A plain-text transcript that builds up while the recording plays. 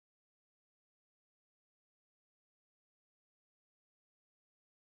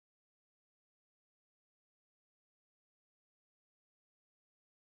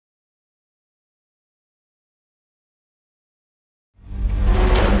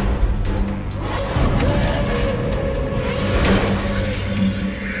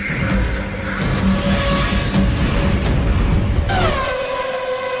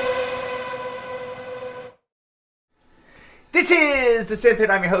is the Simpit.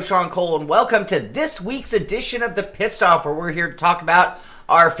 I'm your host, Sean Cole, and welcome to this week's edition of the Pitstop, where we're here to talk about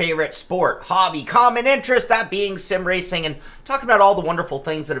our favorite sport, hobby, common interest, that being sim racing, and talking about all the wonderful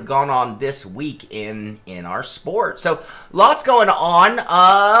things that have gone on this week in our sport. So, lots going on. Well,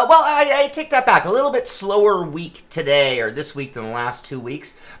 I take that back. A little bit slower week today, or this week, than the last 2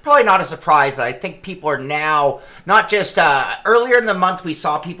 weeks. Probably not a surprise. I think people are now, not just, earlier in the month, we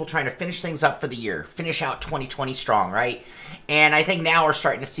saw people trying to finish things up for the year, finish out 2020 strong, right? And I think now we're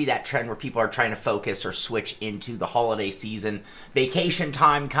starting to see that trend where people are trying to focus or switch into the holiday season. Vacation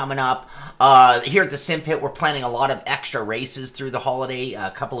time coming up. Here at the Simpit, we're planning a lot of extra races through the holiday,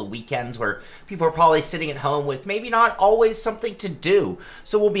 a couple of weekends where people are probably sitting at home with maybe not always something to do.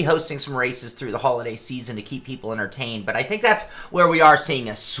 So we'll be hosting some races through the holiday season to keep people entertained. But I think that's where we are seeing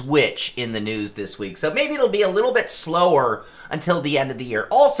a switch in the news this week. So maybe it'll be a little bit slower until the end of the year.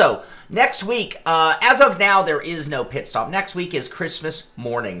 Also, next week, as of now, there is no pit stop. Next week is Christmas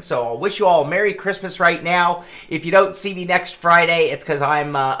morning. So I'll wish you all a Merry Christmas right now. If you don't see me next Friday, it's because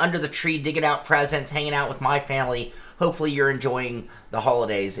I'm under the tree digging out presents, hanging out with my family. Hopefully you're enjoying the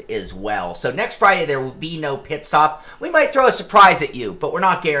holidays as well. So next Friday, there will be no pit stop. We might throw a surprise at you, but we're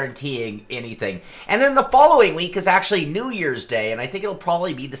not guaranteeing anything. And then the following week is actually New Year's Day, and I think it'll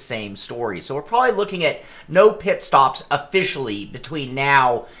probably be the same story. So we're probably looking at no pit stops officially between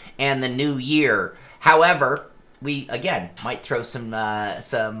now and the new year. However, we, again, might throw some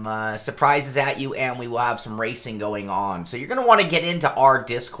surprises at you, and we will have some racing going on. So you're going to want to get into our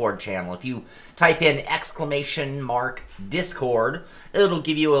Discord channel. If you type in !Discord, it'll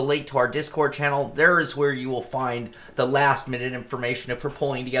give you a link to our Discord channel. There is where you will find the last-minute information if we're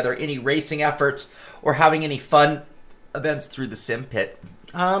pulling together any racing efforts or having any fun events through the Simpit.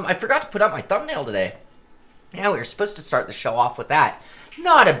 I forgot to put up my thumbnail today. Yeah, we were supposed to start the show off with that.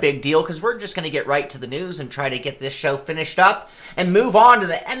 Not a big deal, because we're just going to get right to the news and try to get this show finished up and move on to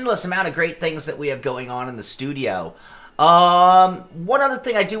the endless amount of great things that we have going on in the studio. One other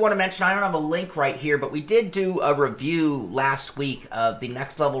thing I do want to mention, I don't have a link right here, but we did do a review last week of the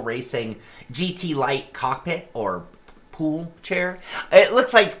Next Level Racing GT Lite cockpit, or pool chair. It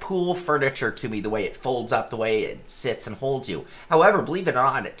looks like pool furniture to me, the way it folds up, the way it sits and holds you. However, believe it or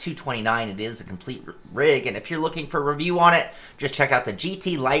not, at $229 it is a complete rig, and if you're looking for a review on it, just check out the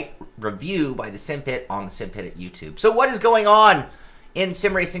GT Lite review by the Simpit on the Simpit at YouTube. So what is going on in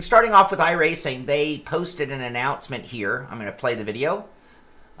sim racing? Starting off with iRacing, they posted an announcement here. I'm going to play the video.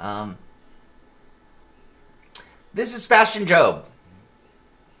 This is Sebastian Job.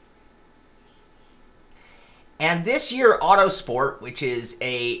 And this year, Autosport, which is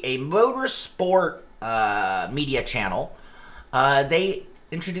a motorsport media channel, they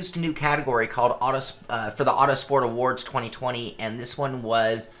introduced a new category called for the Autosport Awards 2020, and this one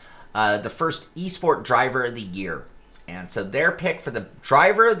was the first Esport Driver of the Year. And so their pick for the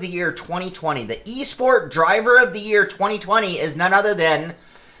Driver of the Year 2020, the Esport Driver of the Year 2020, is none other than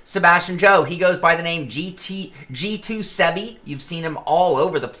Sebastian Joe. He goes by the name G2 Sebi. You've seen him all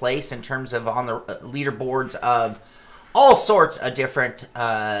over the place in terms of on the leaderboards of all sorts of different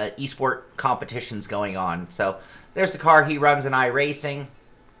esport competitions going on. So there's the car he runs in iRacing.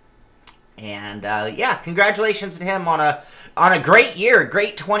 And yeah, congratulations to him on a great year,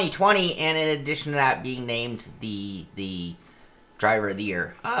 great 2020, and in addition to that, being named the Driver of the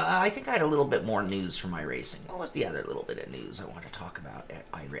Year. I think I had a little bit more news from iRacing. What was the other little bit of news I want to talk about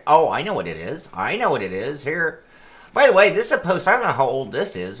at iRacing? Oh, I know what it is. I know what it is. Here. By the way, this is a post. I don't know how old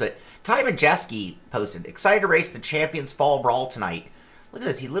this is, but Ty Majeski posted, "Excited to race the Champions Fall Brawl tonight." Look at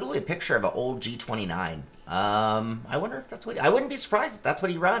this. He literally a picture of an old G29. I wonder if that's what... I wouldn't be surprised if that's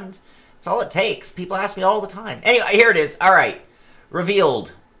what he runs. That's all it takes. People ask me all the time. Anyway, here it is. All right.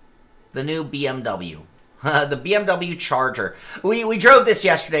 Revealed. The new BMW. The BMW Charger. We drove this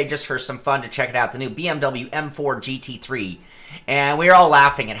yesterday just for some fun to check it out. The new BMW M4 GT3. And we were all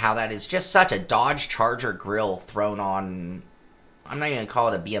laughing at how that is just such a Dodge Charger grille thrown on... I'm not even going to call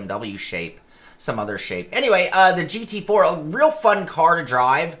it a BMW shape. Some other shape. Anyway, the GT4, a real fun car to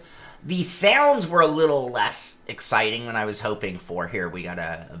drive. The sounds were a little less exciting than I was hoping for. Here, we got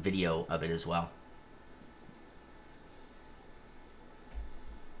a video of it as well.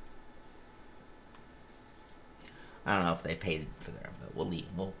 I don't know if they paid for them, but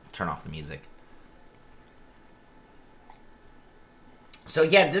we'll turn off the music. So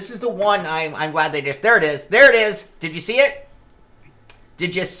yeah, this is the one I'm glad they just... There it is. There it is. Did you see it?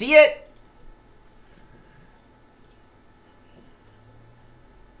 Did you see it?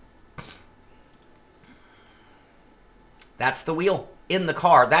 That's the wheel in the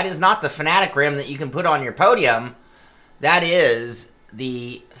car. That is not the Fanatic rim that you can put on your podium. That is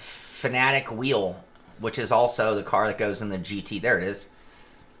the Fanatic wheel which is also the car that goes in the GT. There it is.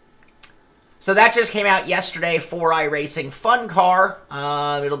 So that just came out yesterday, 4iRacing fun car.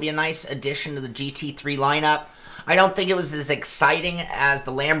 It'll be a nice addition to the GT3 lineup. I don't think it was as exciting as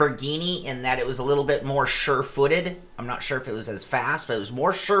the Lamborghini in that it was a little bit more sure-footed. I'm not sure if it was as fast, but it was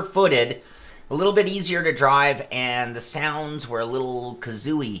more sure-footed, a little bit easier to drive, and the sounds were a little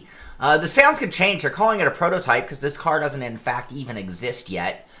kazooey. The sounds could change. They're calling it a prototype because this car doesn't in fact even exist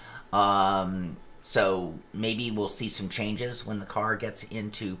yet. So maybe we'll see some changes when the car gets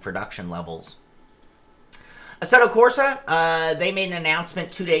into production levels. Assetto Corsa, they made an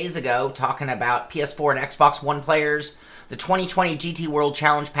announcement 2 days ago talking about PS4 and Xbox One players. The 2020 GT World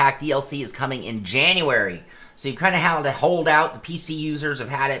Challenge Pack DLC is coming in January. So you've kind of had to hold out. The PC users have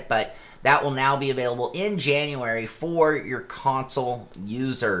had it, but that will now be available in January for your console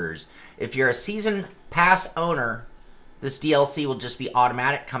users. If you're a Season Pass owner, this DLC will just be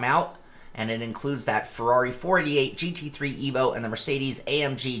automatic come out. And it includes that Ferrari 488 GT3 Evo and the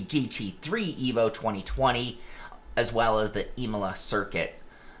Mercedes-AMG GT3 Evo 2020, as well as the Imola circuit.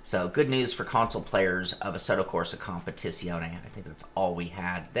 So good news for console players of Assetto Corsa Competizione. I think that's all we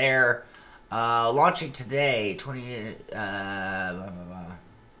had there. Launching today,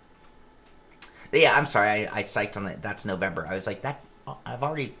 yeah, I'm sorry, I psyched on that. That's November. I was like, I've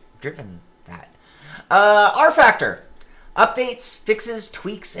already driven that. R-Factor. Updates, fixes,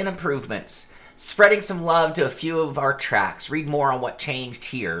 tweaks, and improvements. Spreading some love to a few of our tracks. Read more on what changed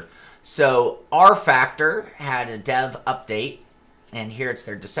here. So, R-Factor had a dev update, and here it's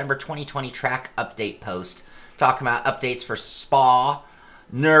their December 2020 track update post, talking about updates for Spa,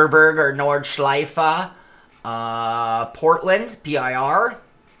 Nürburgring or Nordschleife, Portland, PIR,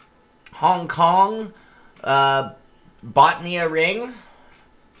 Hong Kong, Botnia Ring,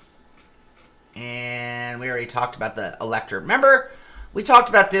 and we already talked about the Electra. Remember, we talked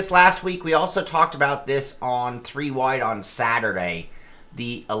about this last week. We also talked about this on 3 Wide on Saturday.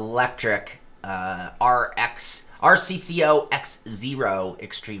 The electric RCCO X0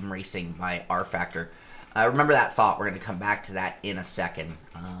 Extreme Racing by R-Factor. Remember that thought. We're going to come back to that in a second.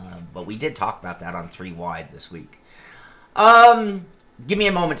 But we did talk about that on 3 Wide this week. Give me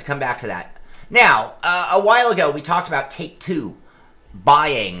a moment to come back to that. Now, a while ago, we talked about Take-Two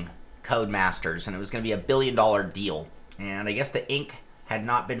buying Codemasters, and it was going to be $1 billion deal. And I guess the ink had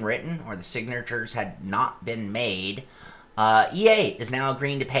not been written, or the signatures had not been made. EA is now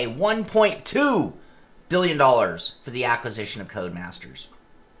agreeing to pay $1.2 billion for the acquisition of Codemasters.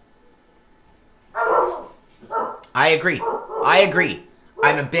 I agree.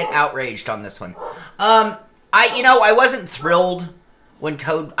 I'm a bit outraged on this one. I wasn't thrilled when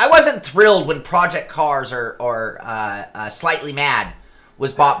Project Cars or Slightly Mad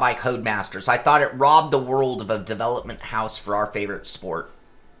was bought by Codemasters. I thought it robbed the world of a development house for our favorite sport,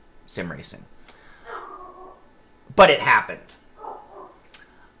 sim racing. But it happened.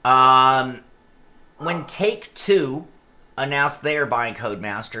 When Take-Two announced they are buying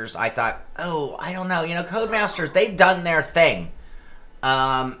Codemasters, I thought, oh, I don't know. Codemasters, they've done their thing.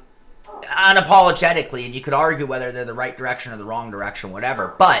 Unapologetically, and you could argue whether they're the right direction or the wrong direction,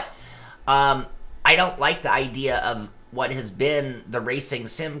 whatever. But I don't like the idea of what has been the racing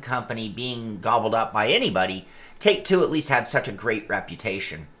sim company being gobbled up by anybody. Take-Two at least had such a great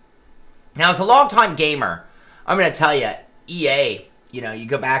reputation. Now, as a longtime gamer, I'm going to tell you, EA, you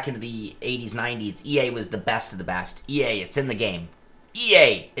go back into the 80s, 90s, EA was the best of the best. EA, it's in the game.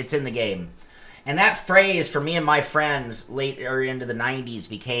 EA, it's in the game. And that phrase for me and my friends later into the 90s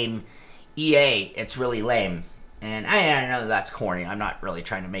became EA, it's really lame. And I know that's corny. I'm not really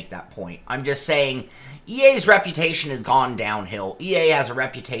trying to make that point. I'm just saying EA's reputation has gone downhill. EA has a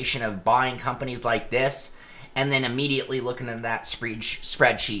reputation of buying companies like this and then immediately looking at that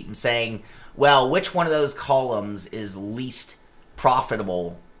spreadsheet and saying, well, which one of those columns is least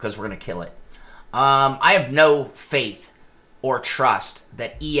profitable because we're going to kill it. I have no faith or trust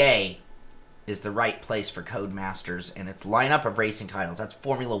that EA is the right place for Codemasters and its lineup of racing titles. That's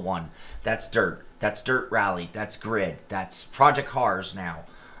Formula 1. That's Dirt. That's Dirt Rally. That's Grid. That's Project Cars now.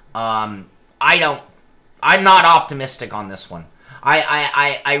 I'm not optimistic on this one.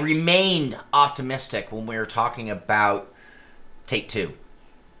 I remained optimistic when we were talking about Take-Two.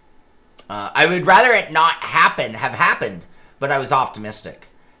 I would rather it not have happened, but I was optimistic.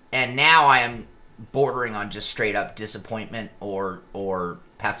 And now I am bordering on just straight up disappointment or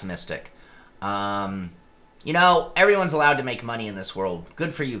pessimistic. Everyone's allowed to make money in this world.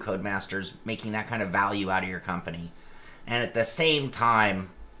 Good for you, Codemasters, making that kind of value out of your company. And at the same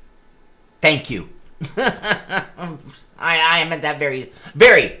time, thank you. I meant that very,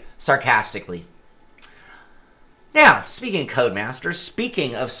 very sarcastically. Now, speaking of Codemasters,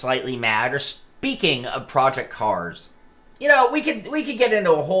 speaking of Slightly Mad, or Speaking of Project Cars, you know, we could get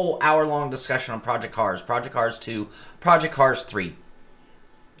into a whole hour-long discussion on Project Cars, Project Cars 2, Project Cars 3.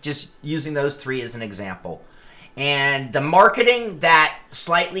 Just using those three as an example. And the marketing that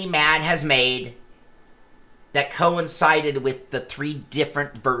Slightly Mad has made that coincided with the three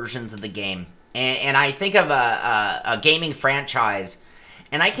different versions of the game. And I think of a gaming franchise,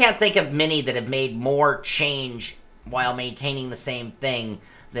 and I can't think of many that have made more change while maintaining the same thing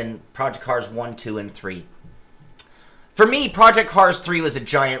than Project Cars 1, 2, and 3. For me, Project Cars 3 was a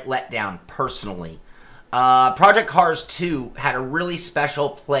giant letdown, personally. Project Cars 2 had a really special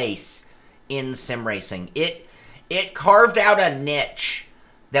place in sim racing. It carved out a niche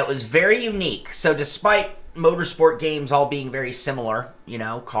that was very unique. So despite motorsport games all being very similar, you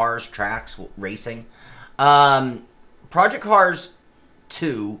know, cars, tracks, racing, Project Cars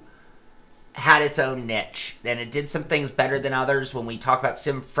 2 had its own niche, and it did some things better than others. When we talk about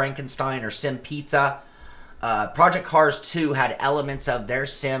Sim Frankenstein or Sim Pizza, Project Cars 2 had elements of their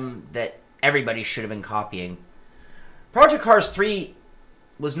sim that everybody should have been copying. Project Cars 3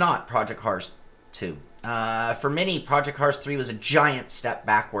 was not Project Cars 2. For many, Project Cars 3 was a giant step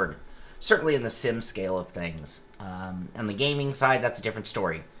backward, certainly in the sim scale of things. On the gaming side, that's a different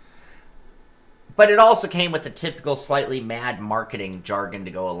story. But it also came with the typical Slightly Mad marketing jargon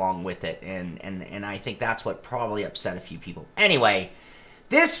to go along with it, and I think that's what probably upset a few people. Anyway,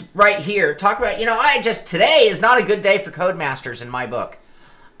 this right here, talk about, you know, today is not a good day for Codemasters in my book.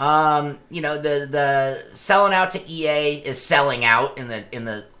 You know, the selling out to EA is selling out in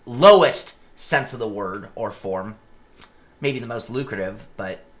the lowest sense of the word or form. Maybe the most lucrative,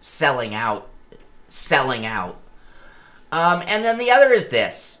 but selling out. And then the other is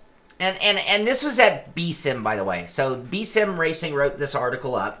this. And this was at BSim, by the way. So BSim Racing wrote this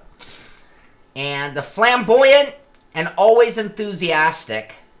article up. And the flamboyant and always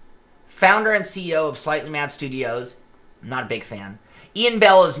enthusiastic founder and CEO of Slightly Mad Studios, not a big fan, Ian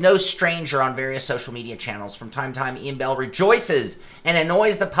Bell is no stranger on various social media channels. From time to time, Ian Bell rejoices and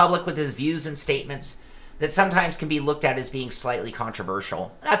annoys the public with his views and statements that sometimes can be looked at as being slightly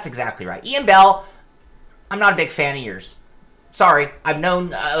controversial. That's exactly right. Ian Bell, I'm not a big fan of yours. Sorry, I've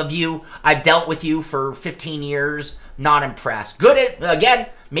known of you. I've dealt with you for 15 years. Not impressed. Good at, again,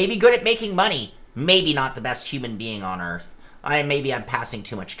 maybe good at making money. Maybe not the best human being on earth. Maybe I'm passing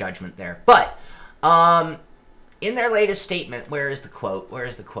too much judgment there. But, in their latest statement, where is the quote? Where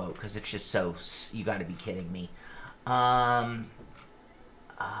is the quote? Because it's just so, you got to be kidding me.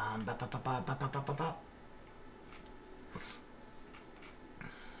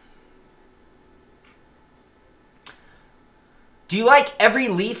 Do you like every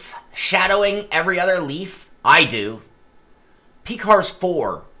leaf shadowing every other leaf? I do. P-Cars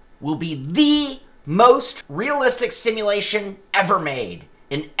 4 will be the most realistic simulation ever made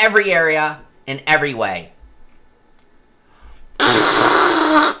in every area, in every way.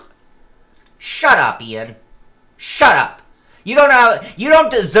 Shut up, Ian. Shut up. You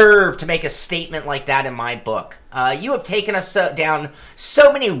don't deserve to make a statement like that in my book. You have taken us down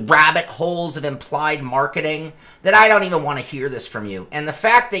so many rabbit holes of implied marketing that I don't even want to hear this from you. And the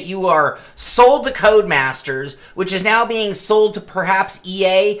fact that you are sold to Codemasters, which is now being sold to perhaps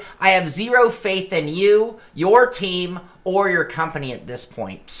EA, I have zero faith in you, your team, or your company at this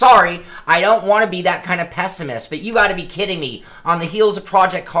point. Sorry, I don't want to be that kind of pessimist, but you got to be kidding me on the heels of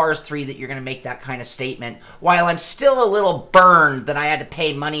Project Cars 3 that you're going to make that kind of statement, while I'm still a little burned that I had to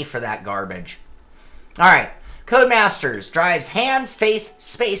pay money for that garbage. All right, Codemasters drives hands, face,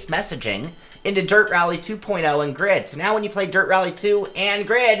 space messaging into Dirt Rally 2.0 and Grid. So now when you play Dirt Rally 2 and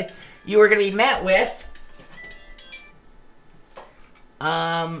Grid, you are going to be met with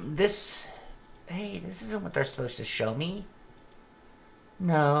this. Hey, this isn't what they're supposed to show me.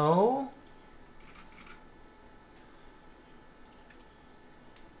 No.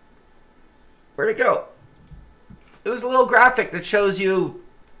 Where'd it go? It was a little graphic that shows you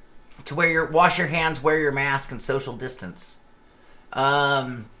to wash your hands, wear your mask, and social distance.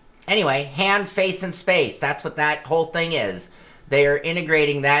 Anyway, hands, face, and space. That's what that whole thing is. They are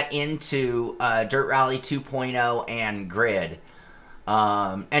integrating that into Dirt Rally 2.0 and Grid.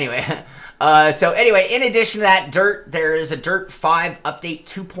 Anyway, in addition to that, there is a Dirt 5 Update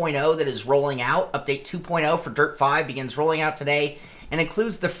 2.0 that is rolling out. Update 2.0 for Dirt 5 begins rolling out today and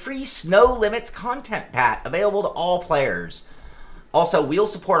includes the free Snow Limits content pack available to all players. Also, wheel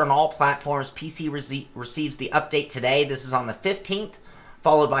support on all platforms. PC receives the update today. This is on the 15th,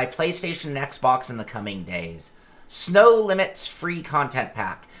 followed by PlayStation and Xbox in the coming days. Snow Limits free content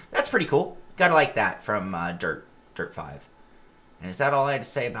pack. That's pretty cool. Gotta like that from Dirt 5. And is that all I had to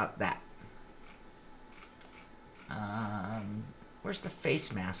say about that? Where's the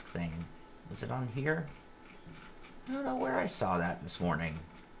face mask thing? Was it on here? I don't know where I saw that this morning.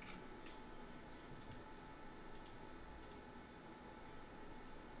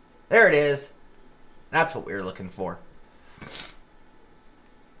 There it is. That's what we were looking for.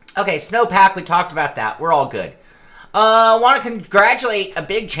 Okay, Snowpack, we talked about that. We're all good. Want to congratulate a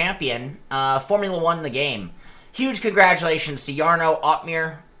big champion, Formula 1 in the game. Huge congratulations to Jarno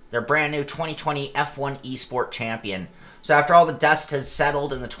Opmeer, their brand new 2020 F1 Esport champion. So after all the dust has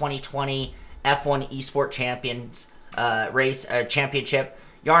settled in the 2020 F1 Esport championship,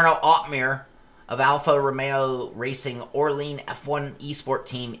 Jarno Opmeer of Alfa Romeo Racing Orlean F1 Esport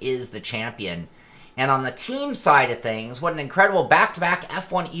team is the champion. And on the team side of things, what an incredible back-to-back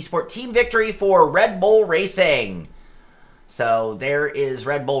F1 Esport team victory for Red Bull Racing. So there is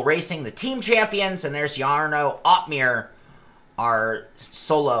Red Bull Racing, the team champions, and there's Jarno Opmeer, our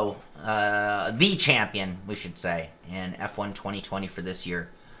solo, the champion, we should say, in F1 2020 for this year.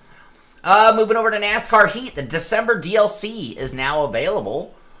 Moving over to NASCAR Heat, the December DLC is now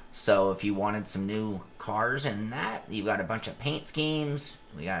available. So if you wanted some new cars and that, you've got a bunch of paint schemes.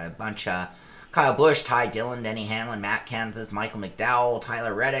 We got a bunch of Kyle Busch, Ty Dillon, Denny Hamlin, Matt Kenseth, Michael McDowell,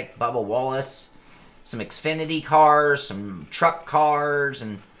 Tyler Reddick, Bubba Wallace, some Xfinity cars, some truck cars,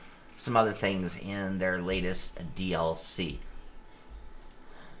 and some other things in their latest DLC.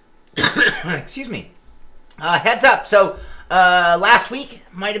 Excuse me. Heads up. So last week,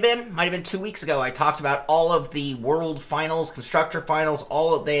 might have been 2 weeks ago, I talked about all of the World Finals, Constructor Finals.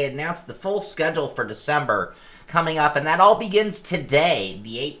 They announced the full schedule for December coming up, and that all begins today,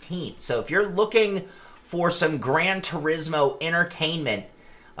 the 18th. So if you're looking for some Gran Turismo entertainment,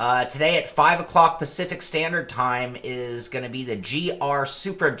 today at 5 o'clock Pacific Standard Time is going to be the GR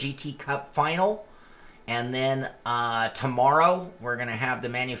Super GT Cup Final. And then tomorrow, we're going to have the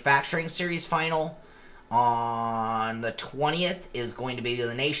Manufacturing Series Final. On the 20th is going to be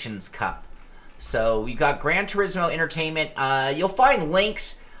the Nations Cup. So you've got Gran Turismo Entertainment. You'll find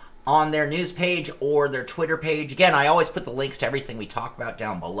links on their news page or their Twitter page. Again, I always put the links to everything we talk about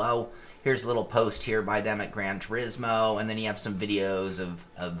down below. Here's a little post here by them at Gran Turismo, and then you have some videos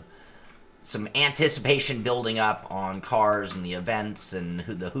of some anticipation building up on cars and the events and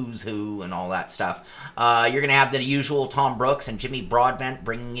the who's who and all that stuff. You're going to have the usual Tom Brooks and Jimmy Broadbent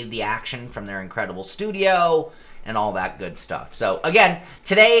bringing you the action from their incredible studio and all that good stuff. So again,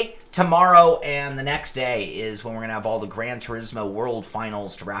 today, tomorrow, and the next day is when we're going to have all the Gran Turismo World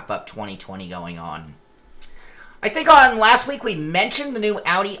Finals to wrap up 2020 going on. I think on last week we mentioned the new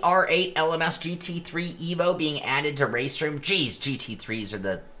Audi R8 LMS GT3 Evo being added to Race Room. Geez, GT3s are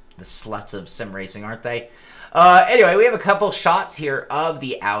the sluts of sim racing, aren't they? Anyway, we have a couple shots here of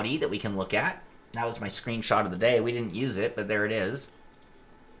the Audi that we can look at. That was my screenshot of the day. We didn't use it, but there it is.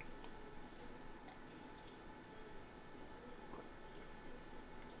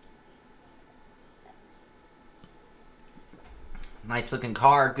 Nice looking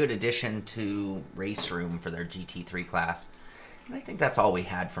car, good addition to Race Room for their GT3 class. And I think that's all we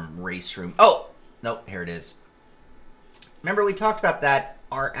had from Race Room. Oh, nope, here it is. Remember we talked about that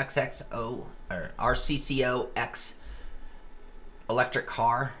RXXO or RCCO-X electric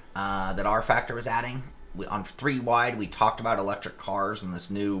car that R Factor was adding? On 3 Wide, we talked about electric cars and this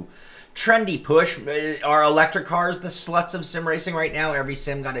new trendy push. Are electric cars the sluts of sim racing right now? Every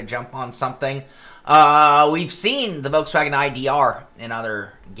sim got to jump on something. We've seen the Volkswagen IDR in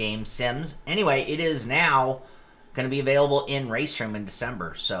other game sims. Anyway, it is now going to be available in Race Room in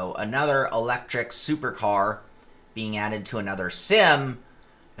December. So another electric supercar being added to another sim,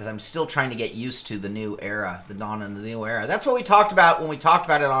 as I'm still trying to get used to the new era, the dawn of the new era. That's what we talked about when we talked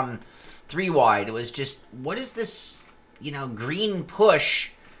about it on 3 Wide. It was just, what is this, green push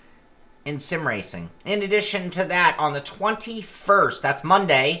in sim racing? In addition to that, on the 21st, that's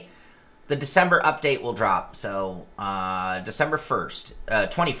Monday, the December update will drop. So, December 1st,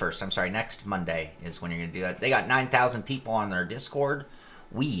 21st, I'm sorry, next Monday is when you're going to do that. They got 9,000 people on their Discord.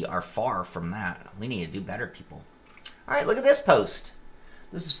 We are far from that. We need to do better, people. All right, look at this post.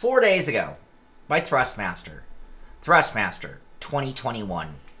 This is 4 days ago by Thrustmaster. Thrustmaster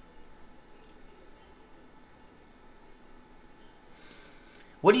 2021.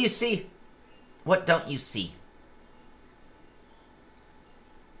 What do you see? What don't you see?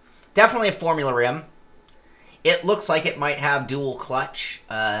 Definitely a Formula rim. It looks like it might have dual clutch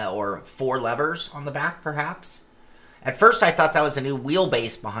or 4 levers on the back, perhaps. At first, I thought that was a new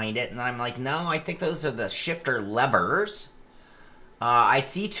wheelbase behind it, and I'm like, no, I think those are the shifter levers. I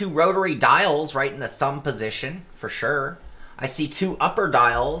see 2 rotary dials right in the thumb position, for sure. I see 2 upper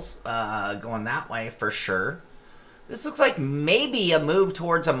dials going that way, for sure. This looks like maybe a move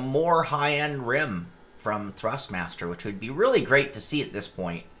towards a more high-end rim from Thrustmaster, which would be really great to see at this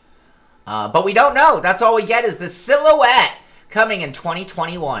point. But we don't know. That's all we get is the silhouette coming in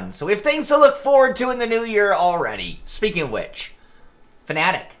 2021. So we have things to look forward to in the new year already. Speaking of which,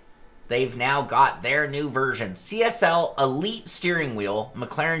 Fanatic. They've now got their new version. CSL Elite Steering Wheel,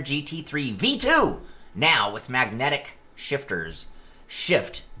 McLaren GT3 V2, now with magnetic shifters.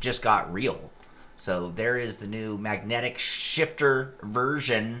 Shift just got real. So there is the new magnetic shifter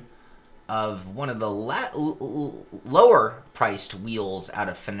version of one of the lower priced wheels out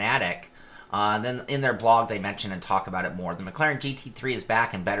of Fanatic. Then in their blog, they mention and talk about it more. The McLaren GT3 is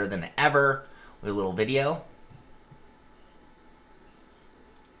back and better than ever. With a little video.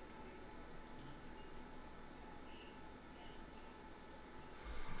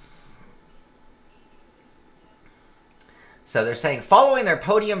 So they're saying, following their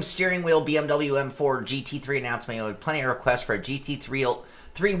podium steering wheel BMW M4 GT3 announcement, you had plenty of requests for a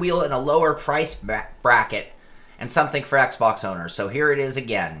GT3 wheel in a lower price bracket and something for Xbox owners. So here it is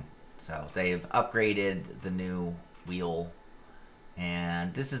again. So they've upgraded the new wheel.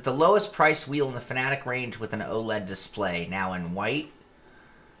 And this is the lowest priced wheel in the Fanatic range with an OLED display, now in white.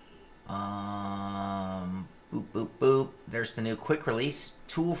 Boop, boop, boop. There's the new quick release.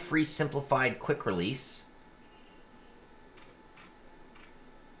 Tool-free simplified quick release.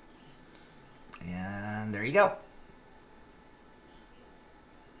 And there you go.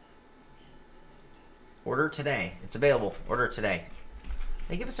 Order today. It's available. Order today.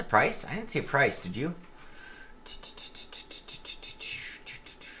 They give us a price? I didn't see a price. Did you?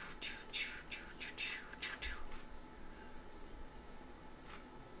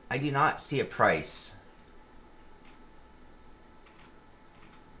 I do not see a price.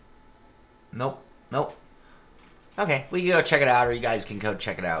 Nope. Nope. Okay. We can go check it out, or you guys can go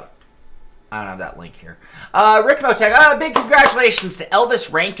check it out. I don't have that link here. Ricmotech, big congratulations to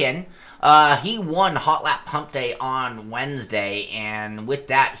Elvis Rankin. He won Hot Lap Pump Day on Wednesday, and with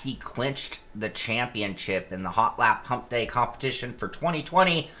that, he clinched the championship in the Hot Lap Pump Day competition for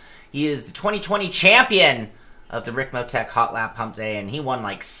 2020. He is the 2020 champion of the Ricmotech Hot Lap Pump Day, and he won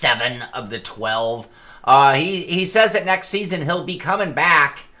like 7 of the 12. He says that next season he'll be coming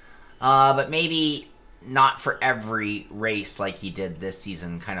back, but maybe not for every race like he did this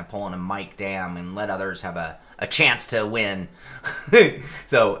season, kind of pulling a Mike Dam and let others have a chance to win.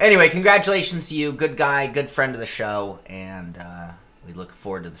 So anyway, congratulations to you. Good guy, good friend of the show, and we look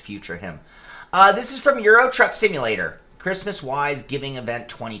forward to the future of him. This is from Euro Truck Simulator, Christmas-wise Giving Event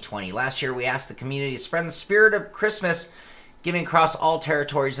 2020. Last year we asked the community to spread the spirit of Christmas giving across all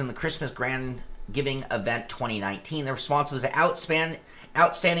territories in the Christmas Grand Giving Event 2019. The response was outstanding,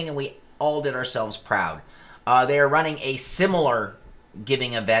 and we all did ourselves proud. They are running a similar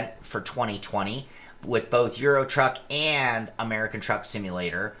giving event for 2020 with both Euro Truck and American Truck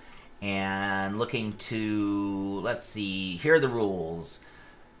Simulator, and looking to, let's see, here are the rules.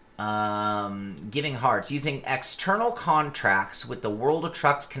 Giving hearts using external contracts with the World of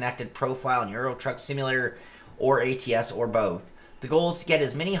Trucks connected profile in Euro Truck Simulator or ATS or both. The goal is to get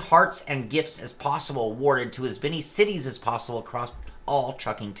as many hearts and gifts as possible awarded to as many cities as possible across all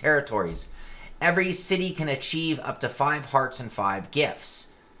trucking territories. Every city can achieve up to 5 hearts and 5 gifts.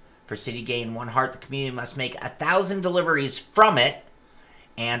 For city to gain 1 heart, the community must make 1,000 deliveries from it,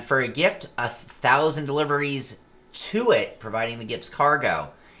 and for a gift, 1,000 deliveries to it, providing the gift's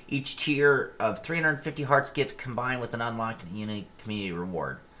cargo. Each tier of 350 hearts gift combined with an unlocked and unique community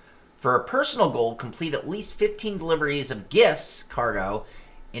reward. For a personal goal, complete at least 15 deliveries of gifts cargo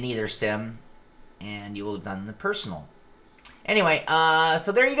in either sim, and you will have done the personal. Anyway,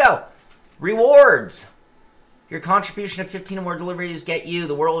 so there you go. Rewards. Your contribution of 15 or more deliveries get you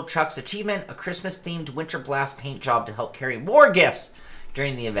the World of Trucks achievement, a Christmas-themed Winter Blast paint job to help carry more gifts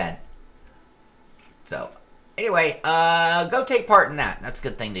during the event. So, anyway, go take part in that. That's a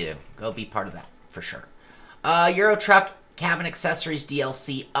good thing to do. Go be part of that, for sure. Euro Truck Cabin Accessories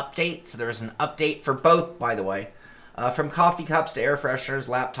DLC update. So there is an update for both, by the way. From coffee cups to air fresheners,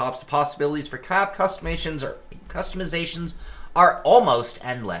 laptops, the possibilities for cab customizations are almost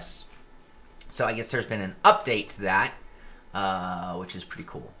endless. So I guess there's been an update to that, which is pretty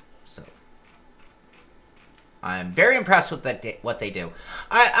cool. So I'm very impressed with what they do.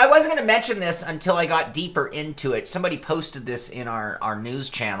 I wasn't going to mention this until I got deeper into it. Somebody posted this in our news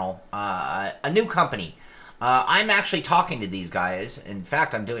channel, a new company. I'm actually talking to these guys. In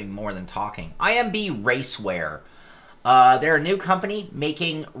fact, I'm doing more than talking. IMB Racewear. They're a new company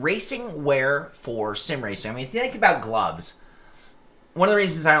making racing wear for sim racing. I mean, think about gloves. One of the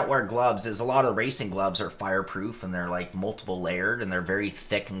reasons I don't wear gloves is a lot of racing gloves are fireproof and they're like multiple layered and they're very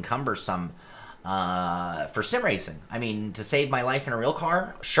thick and cumbersome for sim racing. I mean, to save my life in a real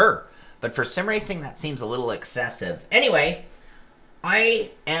car, sure. But for sim racing, that seems a little excessive. Anyway,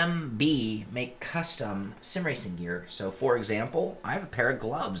 IMB make custom sim racing gear. So, for example, I have a pair of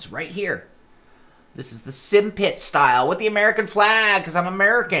gloves right here. This is the Simpit style with the American flag because I'm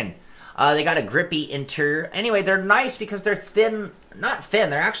American. They got a grippy interior. Anyway, they're nice because they're thin. Not thin,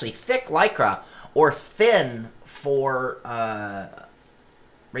 they're actually thick Lycra or thin for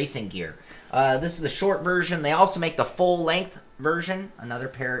racing gear. This is the short version. They also make the full-length version. Another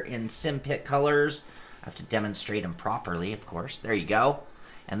pair in Simpit colors. I have to demonstrate them properly, of course. There you go.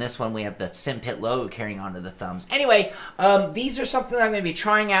 And this one, we have the Simpit logo carrying onto the thumbs. Anyway, these are something that I'm going to be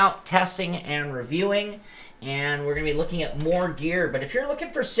trying out, testing, and reviewing. And we're going to be looking at more gear. But if you're looking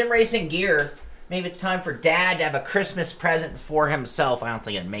for sim racing gear, maybe it's time for Dad to have a Christmas present for himself. I don't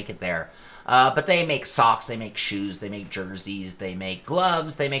think I'd make it there. But they make socks, they make shoes, they make jerseys, they make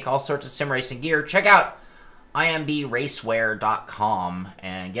gloves, they make all sorts of sim racing gear. Check out imbracewear.com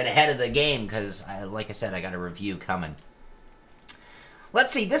and get ahead of the game because, like I said, I got a review coming.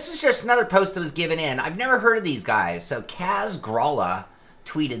 Let's see, this was just another post that was given in. I've never heard of these guys. So Kaz Gralla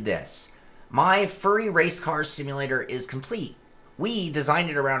tweeted this. My furry race car simulator is complete. We designed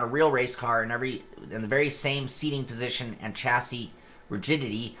it around a real race car in the very same seating position and chassis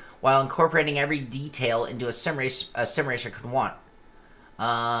rigidity while incorporating every detail into a sim racer could want.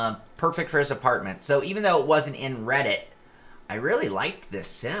 Perfect for his apartment. So even though it wasn't in Reddit, I really liked this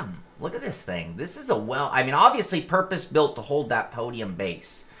sim. Look at this thing. This is I mean, obviously purpose built to hold that podium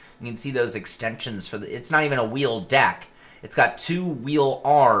base. You can see those extensions for it's not even a wheel deck. It's got 2 wheel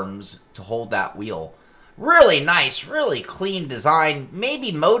arms to hold that wheel. Really nice, really clean design.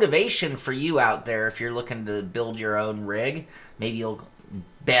 Maybe motivation for you out there if you're looking to build your own rig. Maybe you'll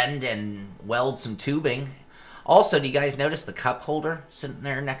bend and weld some tubing. Also, do you guys notice the cup holder sitting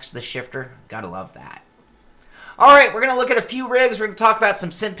there next to the shifter? Gotta love that. All right, we're going to look at a few rigs. We're going to talk about some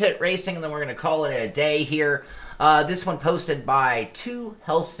Simpit racing, and then we're going to call it a day here. This one posted by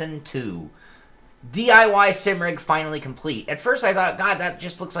 2Helston2. DIY sim rig finally complete. At first, I thought, God, that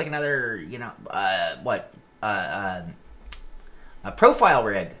just looks like another, a profile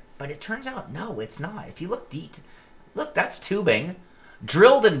rig. But it turns out, no, it's not. If you look look, that's tubing.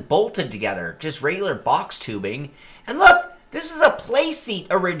 Drilled and bolted together. Just regular box tubing. And look, this was a play seat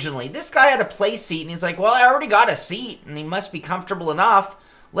originally. This guy had a play seat, and he's like, well, I already got a seat, and he must be comfortable enough.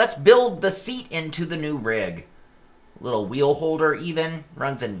 Let's build the seat into the new rig. Little wheel holder even.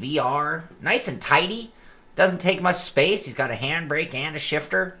 Runs in VR. Nice and tidy. Doesn't take much space. He's got a handbrake and a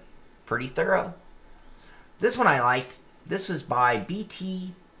shifter. Pretty thorough. This one I liked. This was by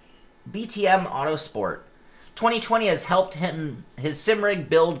BTM Autosport. 2020 has helped his sim rig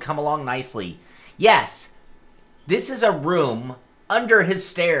build come along nicely. Yes, this is a room under his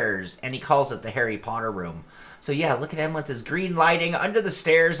stairs, and he calls it the Harry Potter room. So yeah, look at him with his green lighting under the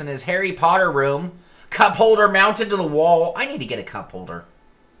stairs in his Harry Potter room. Cup holder mounted to the wall. I need to get a cup holder.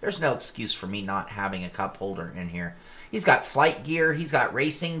 There's no excuse for me not having a cup holder in here. He's got flight gear. He's got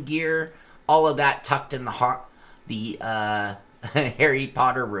racing gear. All of that tucked in the Harry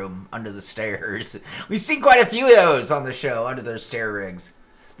Potter room under the stairs. We've seen quite a few of those on the show under their stair rigs.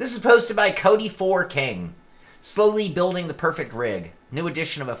 This is posted by Cody4King. Slowly building the perfect rig. New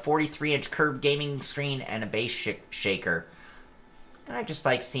addition of a 43-inch curved gaming screen and a bass shaker. And I just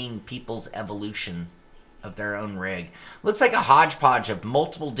like seeing people's evolution of their own rig. Looks like a hodgepodge of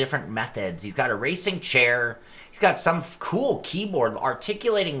multiple different methods. He's got a racing chair. He's got some cool keyboard,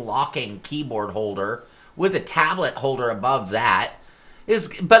 articulating locking keyboard holder with a tablet holder above that.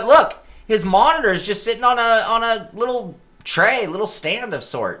 But look, his monitor is just sitting on a little tray, little stand of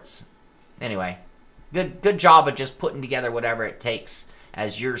sorts. Anyway, good job of just putting together whatever it takes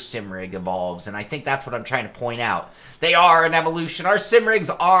as your sim rig evolves, and I think that's what I'm trying to point out. They are an evolution. Our sim rigs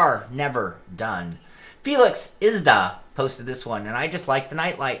are never done. Felix Isda posted this one, and I just like the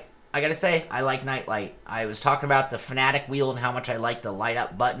nightlight. I gotta say, I like nightlight. I was talking about the Fanatic wheel and how much I like the light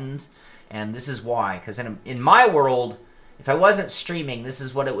up buttons, and this is why. Because in my world, if I wasn't streaming, this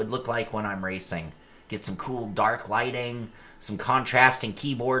is what it would look like when I'm racing. Get some cool dark lighting, some contrasting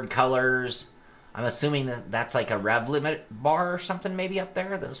keyboard colors. I'm assuming that that's like a rev limit bar or something maybe up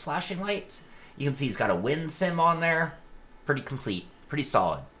there, those flashing lights. You can see he's got a wind sim on there. Pretty complete, pretty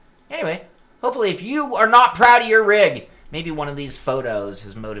solid. Anyway, hopefully if you are not proud of your rig, maybe one of these photos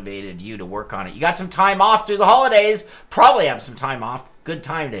has motivated you to work on it. You got some time off through the holidays, probably have some time off. Good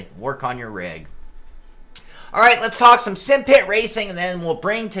time to work on your rig. All right, let's talk some Simpit racing, and then we'll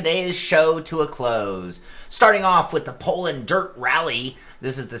bring today's show to a close. Starting off with the Poland Dirt Rally.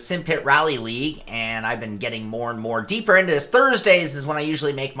 This is the Simpit Rally League, and I've been getting more and more deeper into this. Thursdays is when I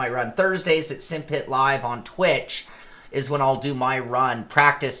usually make my run. Thursdays at Simpit Live on Twitch is when I'll do my run,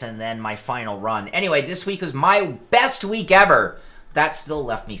 practice, and then my final run. Anyway, this week was my best week ever. that still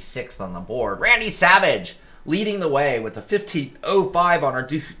left me 6th on the board. Randy Savage leading the way with a 15:05 on our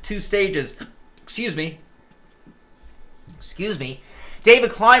 2 stages. Excuse me.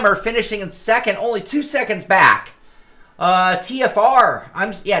 David Clymer finishing in 2nd, only 2 seconds back. TFR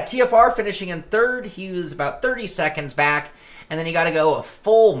finishing in 3rd. He was about 30 seconds back. And then you got to go a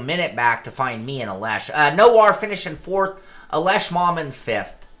full minute back to find me and Alesh. Nowar finishing 4th. Alesh Mom in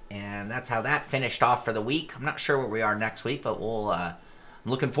 5th. And that's how that finished off for the week. I'm not sure where we are next week, but I'm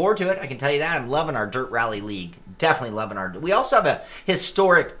looking forward to it. I can tell you that. I'm loving our Dirt Rally League. Definitely loving our... We also have a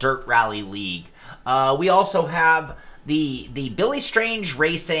historic Dirt Rally League. We also have the Billy Strange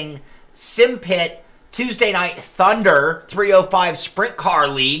Racing Simpit Tuesday Night Thunder 305 Sprint Car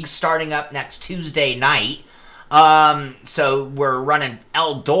League starting up next Tuesday night. So we're running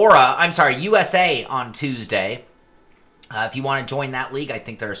USA on Tuesday. If you want to join that league, I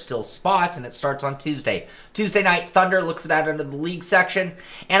think there are still spots, and it starts on Tuesday. Tuesday Night Thunder, look for that under the league section.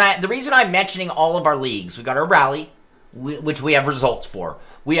 And the reason I'm mentioning all of our leagues, we got our rally, which we have results for.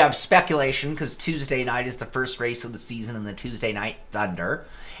 We have speculation, because Tuesday night is the first race of the season in the Tuesday Night Thunder.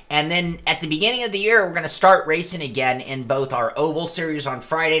 And then at the beginning of the year, we're going to start racing again in both our Oval Series on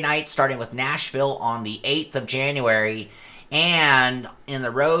Friday night, starting with Nashville on the 8th of January. And in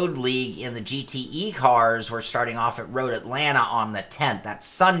the Road League, in the GTE cars, we're starting off at Road Atlanta on the 10th. That's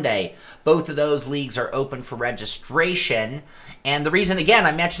Sunday. Both of those leagues are open for registration. And the reason, again,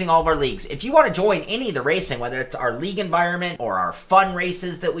 I'm mentioning all of our leagues. If you want to join any of the racing, whether it's our league environment or our fun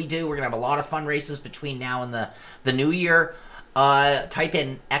races that we do, we're going to have a lot of fun races between now and the new year. Type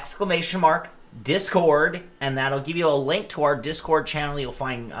in !Discord, and that'll give you a link to our Discord channel. You'll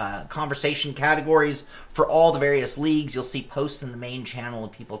find conversation categories for all the various leagues. You'll see posts in the main channel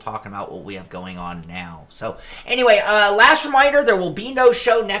of people talking about what we have going on now. So anyway, last reminder, there will be no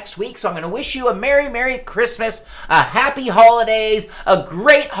show next week, so I'm going to wish you a Merry Christmas, a happy holidays, a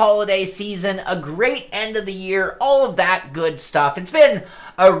great holiday season, a great end of the year, all of that good stuff. It's been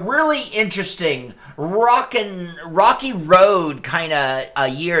a really interesting rocky road kind of a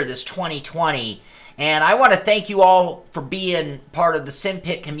year, this 2020, and I want to thank you all for being part of the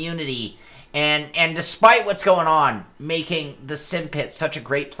Simpit community, and despite what's going on, making the Simpit such a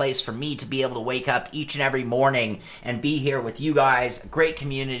great place for me to be able to wake up each and every morning and be here with you guys. A great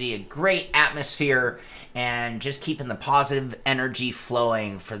community, a great atmosphere, and just keeping the positive energy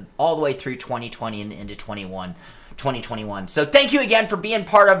flowing for all the way through 2020 and into 2021. So thank you again for being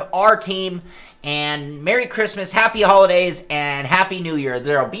part of our team, and Merry Christmas, Happy Holidays, and Happy New Year.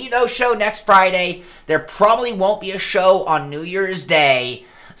 There'll be no show next Friday. There probably won't be a show on New Year's Day,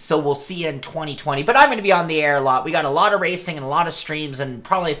 so we'll see you in 2020. But I'm going to be on the air a lot. We got a lot of racing and a lot of streams and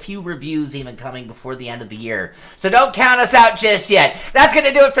probably a few reviews even coming before the end of the year. So don't count us out just yet. That's going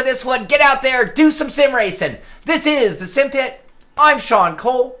to do it for this one. Get out there, do some sim racing. This is the Simpit. I'm Sean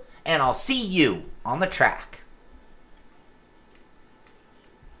Cole, and I'll see you on the track.